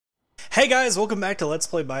Hey guys, welcome back to Let's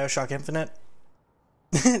Play Bioshock Infinite.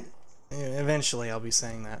 Eventually I'll be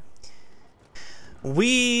saying that.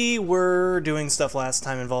 We were doing stuff last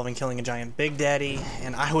time involving killing a giant Big Daddy,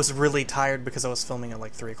 and I was really tired because I was filming at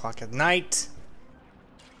like 3 o'clock at night.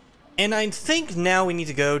 And I think now we need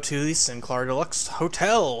to go to the Sinclair Deluxe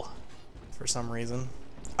Hotel for some reason.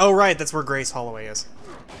 Oh right, that's where Grace Holloway is.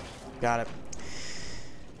 Got it.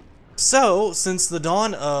 So, since the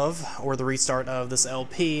dawn of, or the restart of this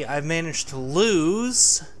LP, I've managed to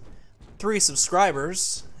lose 3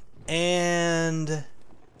 subscribers, and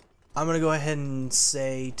I'm gonna go ahead and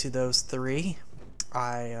say to those 3,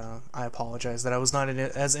 I apologize that I was not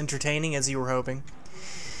as entertaining as you were hoping.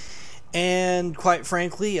 And quite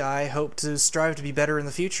frankly, I hope to strive to be better in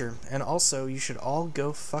the future. And also, you should all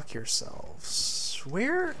go fuck yourselves.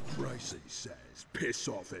 Where? Gracie says, piss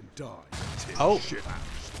off and die. Oh. Shit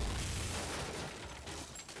house.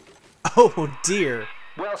 Oh dear.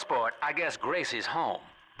 Well, sport, I guess Gracie's home,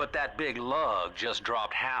 but that big lug just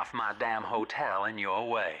dropped half my damn hotel in your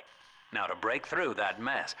way. Now, to break through that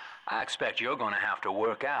mess, I expect you're gonna have to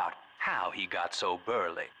work out how he got so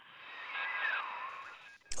burly.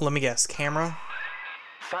 Let me guess, camera?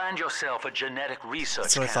 Find yourself a genetic research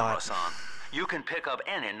That's what I camera, thought. son. You can pick up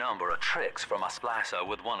any number of tricks from a splicer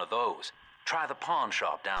with one of those. Try the pawn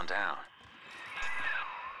shop downtown.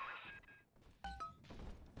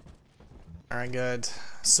 Alright, good.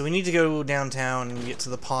 So we need to go downtown and get to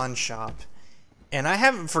the pawn shop. And I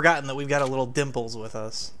haven't forgotten that we've got a little Dimples with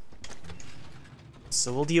us.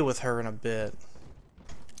 So we'll deal with her in a bit.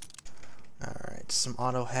 Alright, some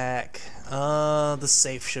auto hack. The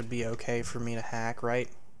safe should be okay for me to hack, right?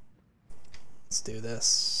 Let's do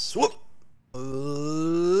this. Whoop!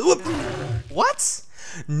 Whoop! What?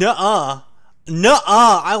 Nuh-uh.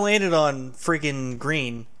 Nuh-uh! I landed on freaking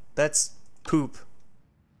green. That's poop.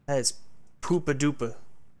 That is poopa-doopa.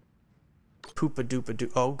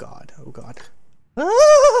 Poopa-doopa-doo. Oh god. Oh god.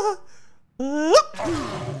 Ah!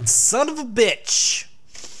 Son of a bitch!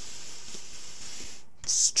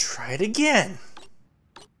 Let's try it again.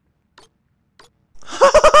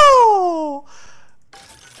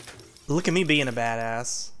 Look at me being a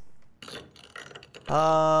badass.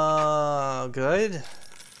 Good.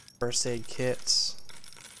 First aid kit.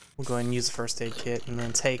 We'll go ahead and use the first aid kit and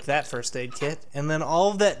then take that first aid kit, and then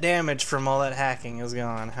all of that damage from all that hacking is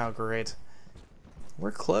gone. How great.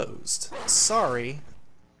 We're closed. Sorry.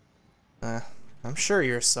 I'm sure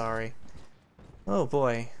you're sorry. Oh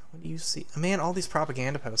boy. What do you see? Man, all these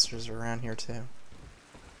propaganda posters are around here too.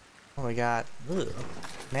 Oh my god. Ugh.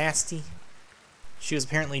 Nasty. She was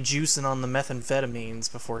apparently juicing on the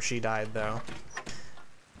methamphetamines before she died, though.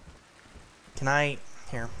 Can I...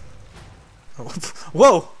 Here. Oh.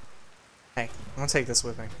 Whoa! Hey, I'm gonna take this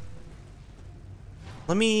with me.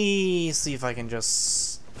 Let me see if I can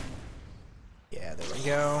just... Yeah, there we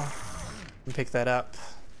go. Pick that up.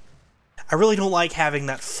 I really don't like having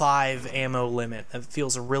that 5 ammo limit. It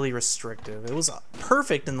feels really restrictive. It was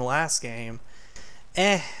perfect in the last game.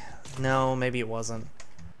 No, maybe it wasn't.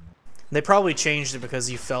 They probably changed it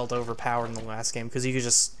because you felt overpowered in the last game, because you could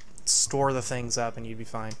just store the things up and you'd be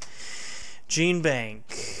fine. Gene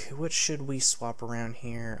Bank. What should we swap around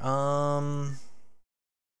here?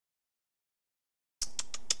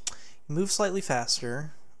 Move slightly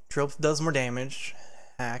faster. Drill does more damage.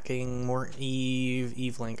 Hacking, more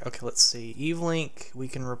Eve Link. Okay, let's see. Eve Link we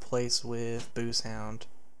can replace with Booze Hound.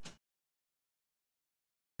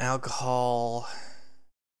 Alcohol.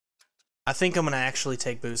 I think I'm gonna actually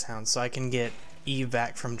take Booze Hound so I can get Eve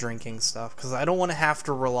back from drinking stuff, because I don't want to have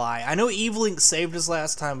to rely. I know Eve Link saved us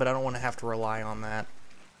last time, but I don't want to have to rely on that.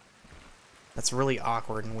 That's really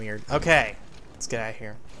awkward and weird. Okay, let's get out of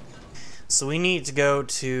here. So we need to go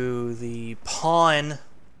to the pawn.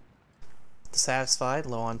 Dissatisfied,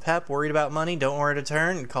 low on pep, worried about money, don't know where to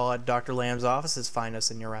turn, and call out Dr. Lamb's offices, find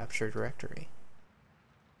us in your Rapture directory.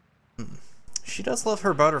 She does love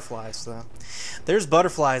her butterflies, though. There's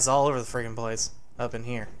butterflies all over the friggin' place, up in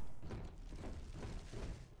here.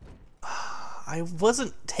 I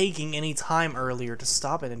wasn't taking any time earlier to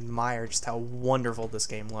stop and admire just how wonderful this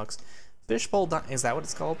game looks. Fishbowl is that what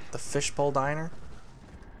it's called? The Fishbowl Diner?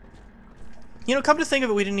 You know, come to think of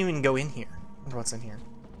it, we didn't even go in here. I wonder what's in here.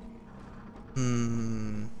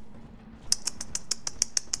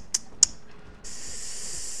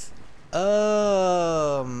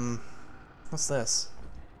 What's this?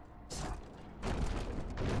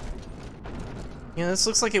 You know, this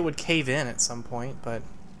looks like it would cave in at some point, but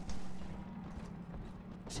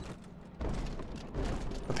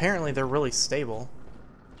apparently they're really stable.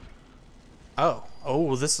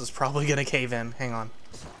 Oh, this is probably gonna cave in. Hang on.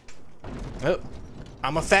 Oh,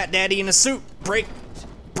 I'm a fat daddy in a suit. Break.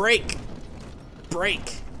 Break!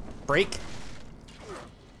 Break! Break!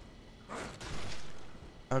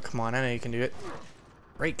 Oh, come on, I know you can do it.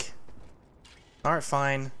 Break. Alright,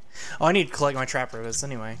 fine. Oh, I need to collect my trap rivets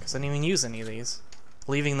anyway, because I didn't even use any of these.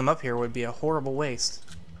 Leaving them up here would be a horrible waste.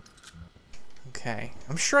 Okay,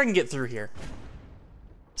 I'm sure I can get through here.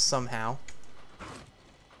 Somehow.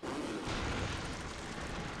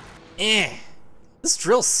 This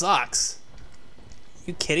drill sucks.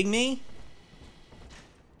 You kidding me?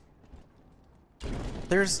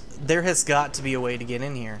 There has got to be a way to get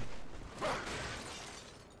in here.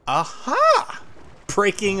 Aha!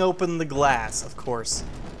 Breaking open the glass, of course.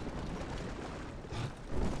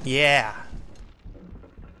 Yeah.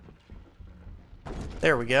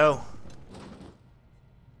 There we go.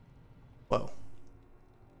 Whoa.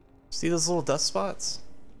 See those little dust spots?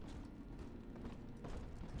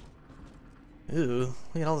 Ooh,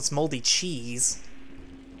 look at all this moldy cheese.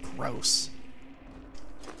 Gross.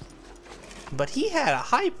 But he had a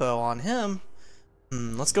hypo on him.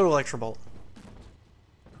 Let's go to Electrobolt.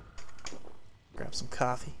 Grab some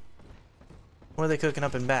coffee. What are they cooking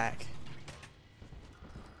up in back?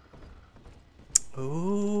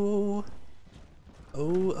 Ooh.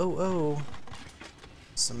 Oh.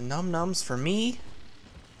 Some num-nums for me.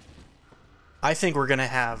 I think we're gonna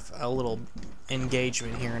have a little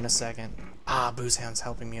engagement here in a second. Ah, Boozehound's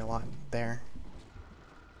helping me a lot there.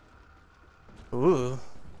 Ooh.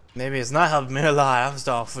 Maybe it's not helping me a lot. I'm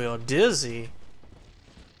starting to feel dizzy.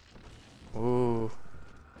 Ooh.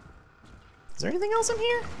 Is there anything else in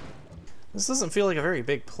here? This doesn't feel like a very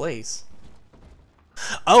big place.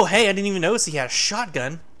 Oh, hey, I didn't even notice he had a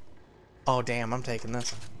shotgun. Oh, damn, I'm taking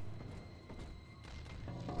this.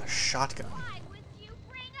 A shotgun.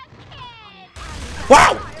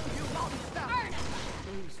 Wow!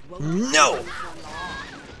 No!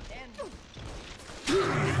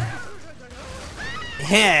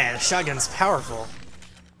 Yeah, the shotgun's powerful.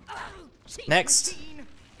 Next.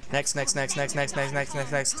 Next.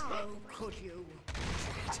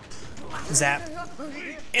 Zap.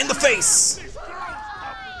 In the face!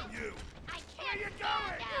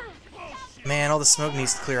 Man, all the smoke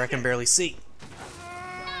needs to clear. I can barely see.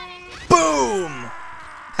 Boom!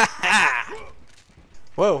 Ha ha!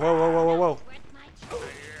 Whoa.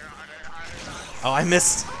 Oh, I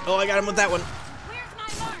missed. Oh, I got him with that one.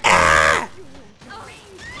 Ah!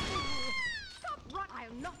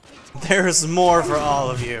 There's more for all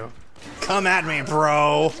of you. Come at me,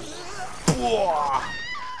 bro.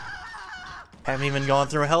 Haven't even gone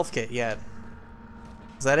through a health kit yet.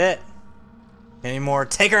 Is that it? Any more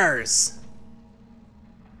takers?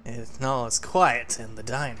 No, it's quiet in the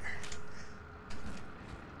diner.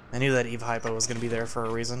 I knew that Eve Hypo was going to be there for a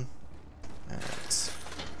reason.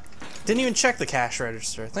 Didn't even check the cash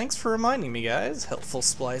register. Thanks for reminding me, guys. Helpful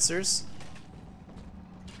splicers.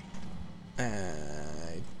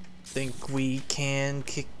 I think we can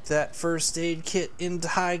kick that first aid kit into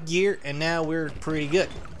high gear, and now we're pretty good.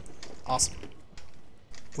 Awesome.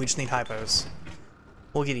 We just need hypos.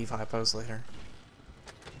 We'll get Eve hypos later.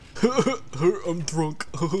 I'm drunk.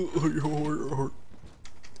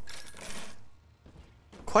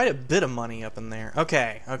 Quite a bit of money up in there.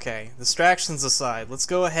 Okay. Distractions aside, let's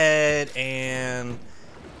go ahead and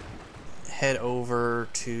head over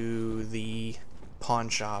to the pawn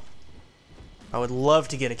shop. I would love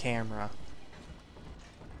to get a camera.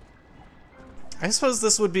 I suppose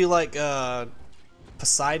this would be like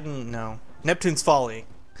Poseidon, no, Neptune's Folly.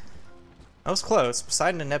 That was close.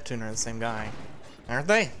 Poseidon and Neptune are the same guy, aren't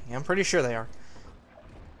they? Yeah, I'm pretty sure they are.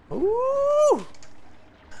 Ooh!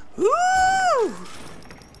 Ooh!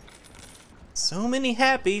 So many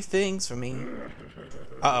happy things for me.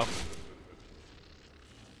 Uh-oh.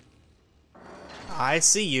 I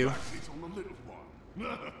see you.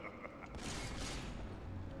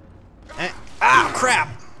 Ow, crap!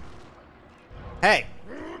 Hey.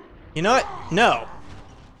 You know what? No.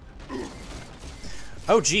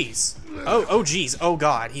 Oh, jeez. Oh, jeez. Oh,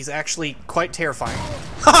 God. He's actually quite terrifying.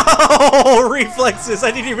 Oh, reflexes.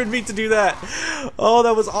 I didn't even mean to do that. Oh,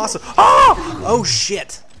 that was awesome. Oh! Oh,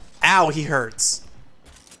 shit. Ow, he hurts.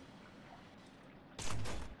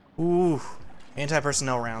 Ooh.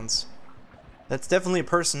 Anti-personnel rounds. That's definitely a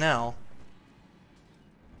personnel.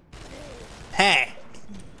 Hey.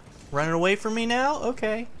 Running away from me now?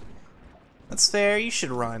 Okay. That's fair. You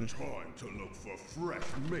should run. Time to look for fresh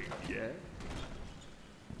meat, yeah?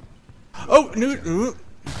 Oh, no.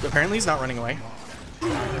 Apparently he's not running away.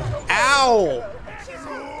 Ow!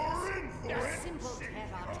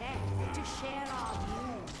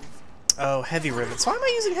 Oh, heavy rivets. Why am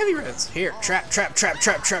I using heavy rivets? Here, trap. Trap.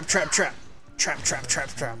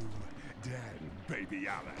 Damn, baby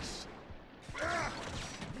Alice.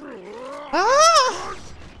 Ah!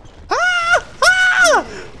 Ah! Ah!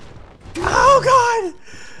 Oh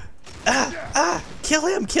god! Kill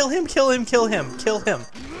him! Kill him! Kill him! Kill him! Kill him!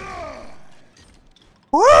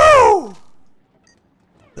 Woo!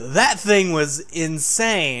 That thing was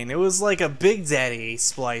insane. It was like a Big Daddy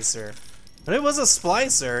splicer. But it was a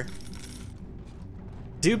splicer.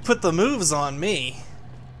 Dude put the moves on me.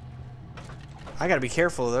 I gotta be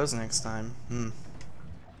careful of those next time.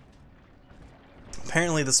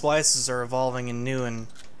 Apparently the splicers are evolving in new and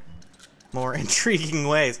more intriguing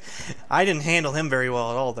ways. I didn't handle him very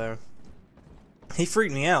well at all, though. He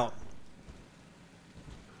freaked me out.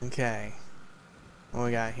 Okay. What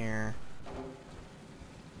we got here?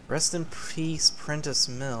 Rest in peace, Prentice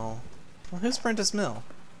Mill. Well, who's Prentice Mill?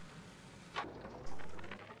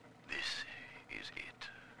 This is it.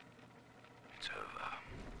 It's over.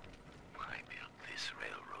 I built this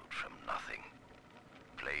railroad from nothing.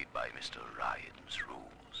 Played by Mr. Ryan's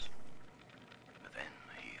rules. But then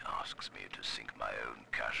he asks me to sink my own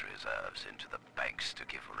cash reserves into the banks to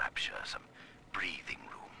give Rapture some breathing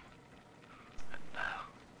room. And now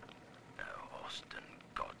Austin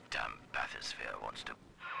goddamn Bathysphere wants to...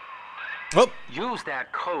 Oh! Use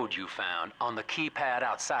that code you found on the keypad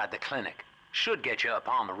outside the clinic. Should get you up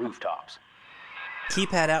on the rooftops.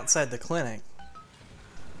 Keypad outside the clinic.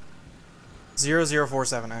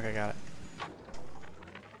 0047. Okay, got it.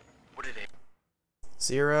 What did it...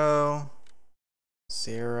 0,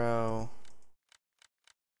 0,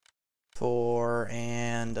 4,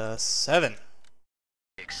 and 7.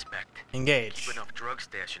 Expect. Engage. Keep enough drug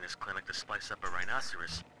stash in this clinic to slice up a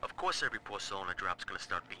rhinoceros. Of course every poor soul in a drop's gonna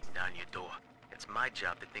start beating down your door. It's my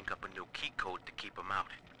job to think up a new key code to keep them out.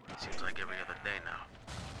 Seems like every other day now.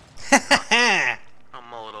 I'll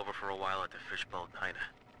mull it over for a while at the Fishbowl Diner.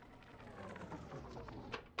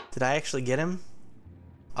 Did I actually get him?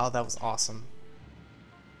 Oh, that was awesome.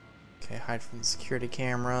 Okay, hide from the security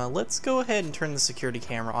camera. Let's go ahead and turn the security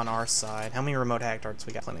camera on our side. How many remote hack darts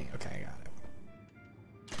we got? Plenty. Okay, I got it.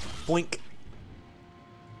 Boink.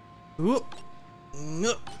 Whoop.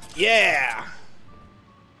 Yeah!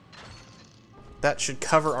 That should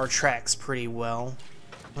cover our tracks pretty well.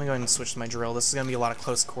 Let me go ahead and switch to my drill. This is going to be a lot of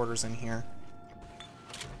close quarters in here.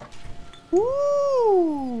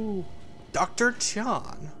 Woo! Dr.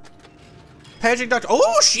 Chan. Patrick Doctor.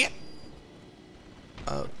 Oh, shit!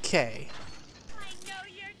 Okay. I know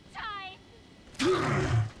you're tight.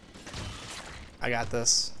 I got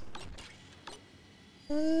this.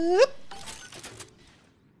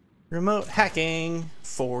 Remote hacking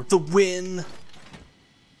for the win.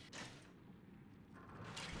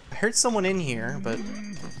 I heard someone in here, but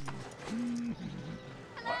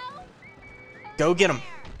Hello? go get him.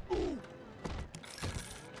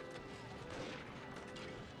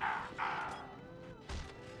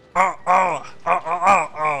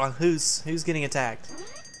 Oh, who's getting attacked?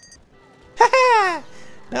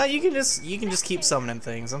 No, you can just keep summoning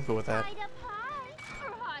things. I'm cool with that. Hide up high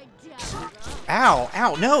or hide down? Ow,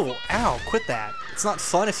 ow, no, ow, quit that. It's not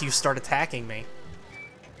fun if you start attacking me.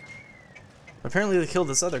 Apparently they killed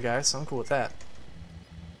this other guy, so I'm cool with that.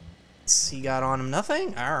 He got on him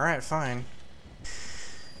nothing? Alright, fine.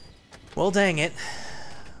 Well, dang it.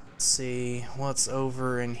 Let's see, what's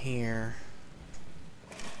over in here?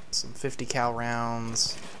 Some 50 cal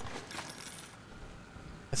rounds.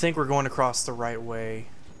 I think we're going across the right way.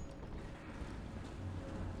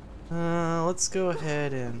 Let's go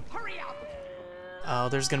ahead and... Oh,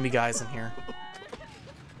 there's gonna be guys in here.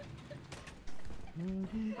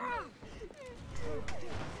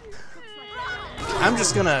 I'm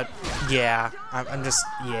just gonna... Yeah. I'm just...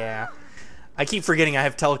 Yeah. I keep forgetting I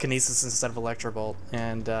have telekinesis instead of Electrobolt,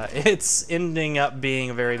 and it's ending up being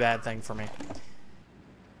a very bad thing for me.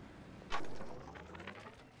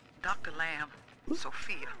 Dr. Lamb,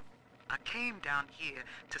 Sophia, I came down here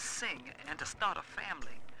to sing and to start a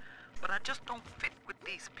family, but I just don't fit with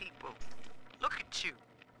these people. Look at you.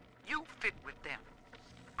 You fit with them.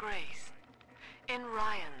 Grace, in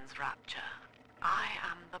Ryan's rapture, I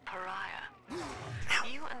am the pariah.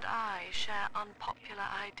 You and I share unpopular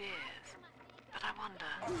ideas, but I wonder,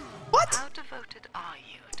 What? how devoted are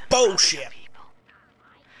you to the Bullshit. Rapture people?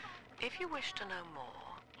 If you wish to know more,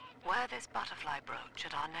 wear this butterfly brooch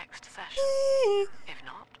at our next session. If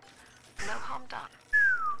not, no harm done.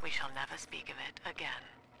 We shall never speak of it again.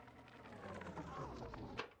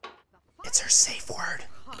 It's her safe word.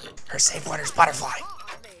 Her safe word is butterfly.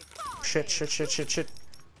 Shit, shit, shit, shit, shit.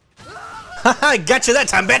 Haha, gotcha that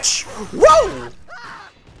time, bitch! Whoa!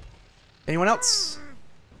 Anyone else?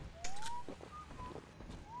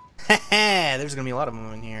 Haha, there's gonna be a lot of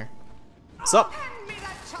them in here. What's up?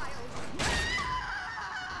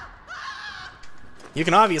 You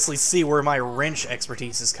can obviously see where my wrench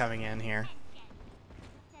expertise is coming in here.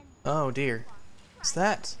 Oh dear. What's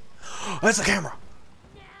that? That's a camera!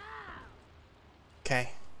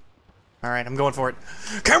 Okay. Alright, I'm going for it.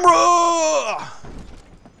 Camera!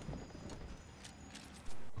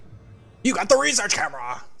 You got the research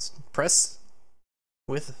camera! Press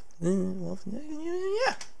with...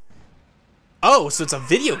 yeah. Oh, so it's a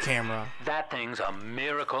video camera. That thing's a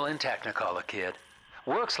miracle in Technicolor, kid.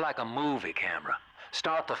 Works like a movie camera.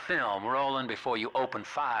 Start the film rolling before you open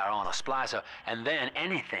fire on a splicer, and then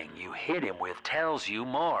anything you hit him with tells you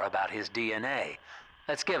more about his DNA.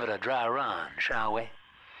 Let's give it a dry run, shall we?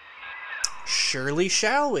 Surely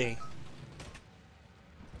shall we.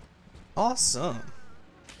 Awesome.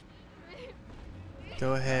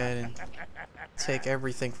 Go ahead and take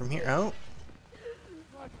everything from here. Oh.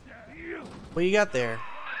 What you got there?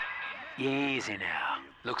 Easy now.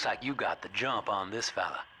 Looks like you got the jump on this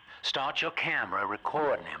fella. Start your camera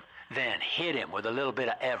recording him, then hit him with a little bit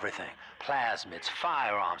of everything. Plasmids,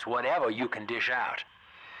 firearms, whatever you can dish out.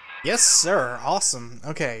 Yes, sir. Awesome.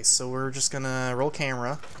 Okay, so we're just gonna roll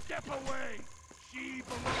camera. Step away. She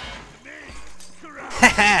belongs to me.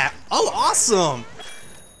 Haha! Oh, awesome!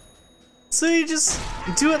 So you just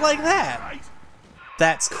do it like that.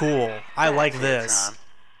 That's cool. I like That's it, this. son.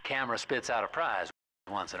 Camera spits out a prize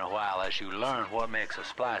once in a while as you learn what makes a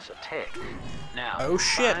splicer tick. Now, Oh,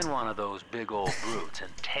 shit. find one of those big old brutes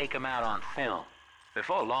and take him out on film.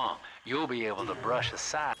 Before long, you'll be able to brush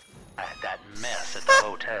aside that mess at the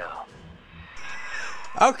hotel.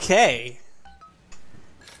 Okay.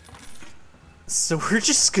 So we're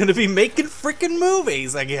just gonna be making freaking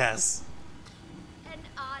movies, I guess. An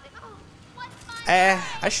article. What's my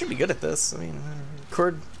I should be good at this. I mean,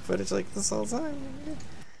 record footage like this all the time.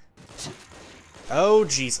 Oh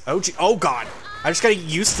jeez. Oh gee. Oh god. I just gotta get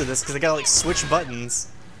used to this because I gotta like switch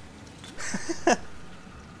buttons.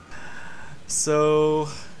 So,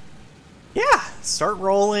 yeah, start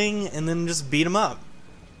rolling and then just beat them up.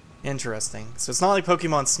 Interesting. So it's not like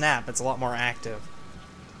Pokemon Snap. It's a lot more active.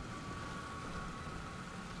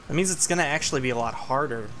 That means it's gonna actually be a lot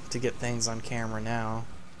harder to get things on camera now.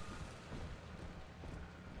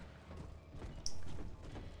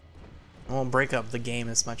 It won't break up the game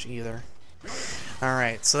as much either.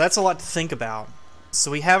 Alright, so that's a lot to think about.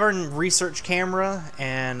 So we have our research camera,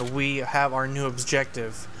 and we have our new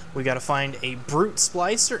objective. We gotta find a brute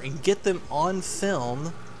splicer and get them on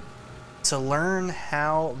film to learn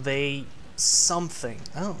how they something.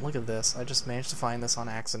 Oh, look at this. I just managed to find this on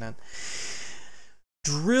accident.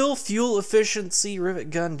 Drill fuel efficiency, rivet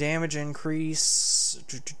gun damage increase,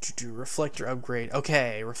 reflector upgrade.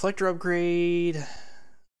 Okay, reflector upgrade.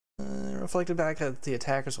 Reflected back at the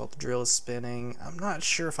attackers while the drill is spinning. I'm not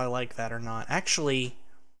sure if I like that or not. Actually,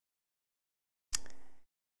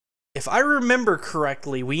 if I remember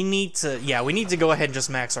correctly, we need to go ahead and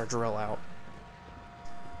just max our drill out.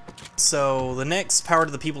 So the next power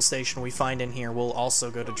to the people station we find in here will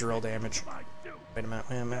also go to drill damage. Wait a minute.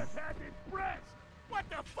 What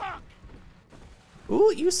the fuck?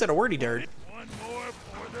 Ooh, you said a wordy dirt. One more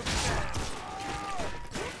for the fans.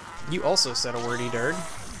 You also said a wordy dirt.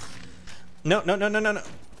 No.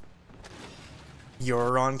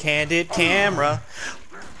 You're on candid camera.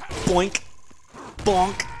 Boink.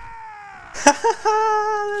 Bonk.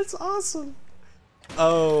 That's awesome.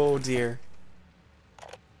 Oh dear.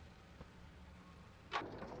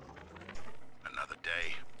 Another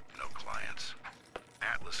day, no clients.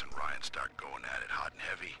 Atlas and Ryan start going at it hot and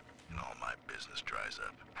heavy, and all my business dries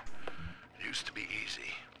up. It used to be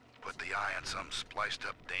easy. Put the eye on some spliced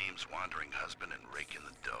up dame's wandering husband and rake in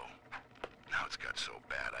the dough. Now it's got so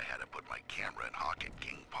bad I had to put my camera in Hawking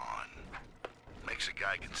King Pawn. Makes a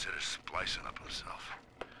guy consider splicing up himself.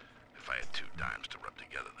 If I had 2 dimes to rub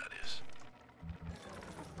together, that is.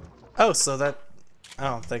 Oh, so that...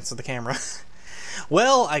 Oh, thanks for the camera.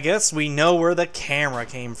 Well, I guess we know where the camera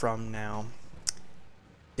came from now.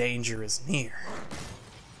 Danger is near.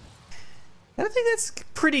 And I think that's a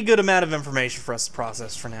pretty good amount of information for us to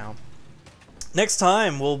process for now. Next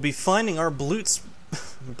time, we'll be finding our blutes...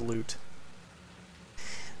 Blute.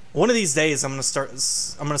 One of these days, one of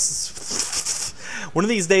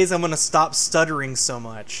these days, I'm gonna stop stuttering so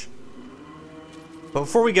much. But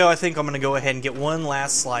before we go, I think I'm gonna go ahead and get one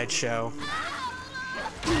last slideshow.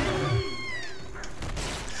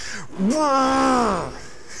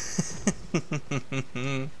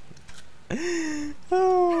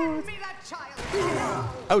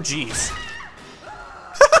 Oh, jeez.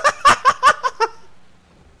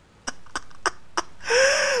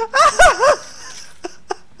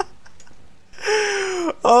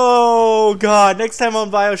 Oh Oh god, next time on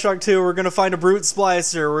Bioshock 2, we're gonna find a brute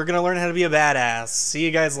splicer. We're gonna learn how to be a badass. See you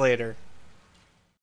guys later.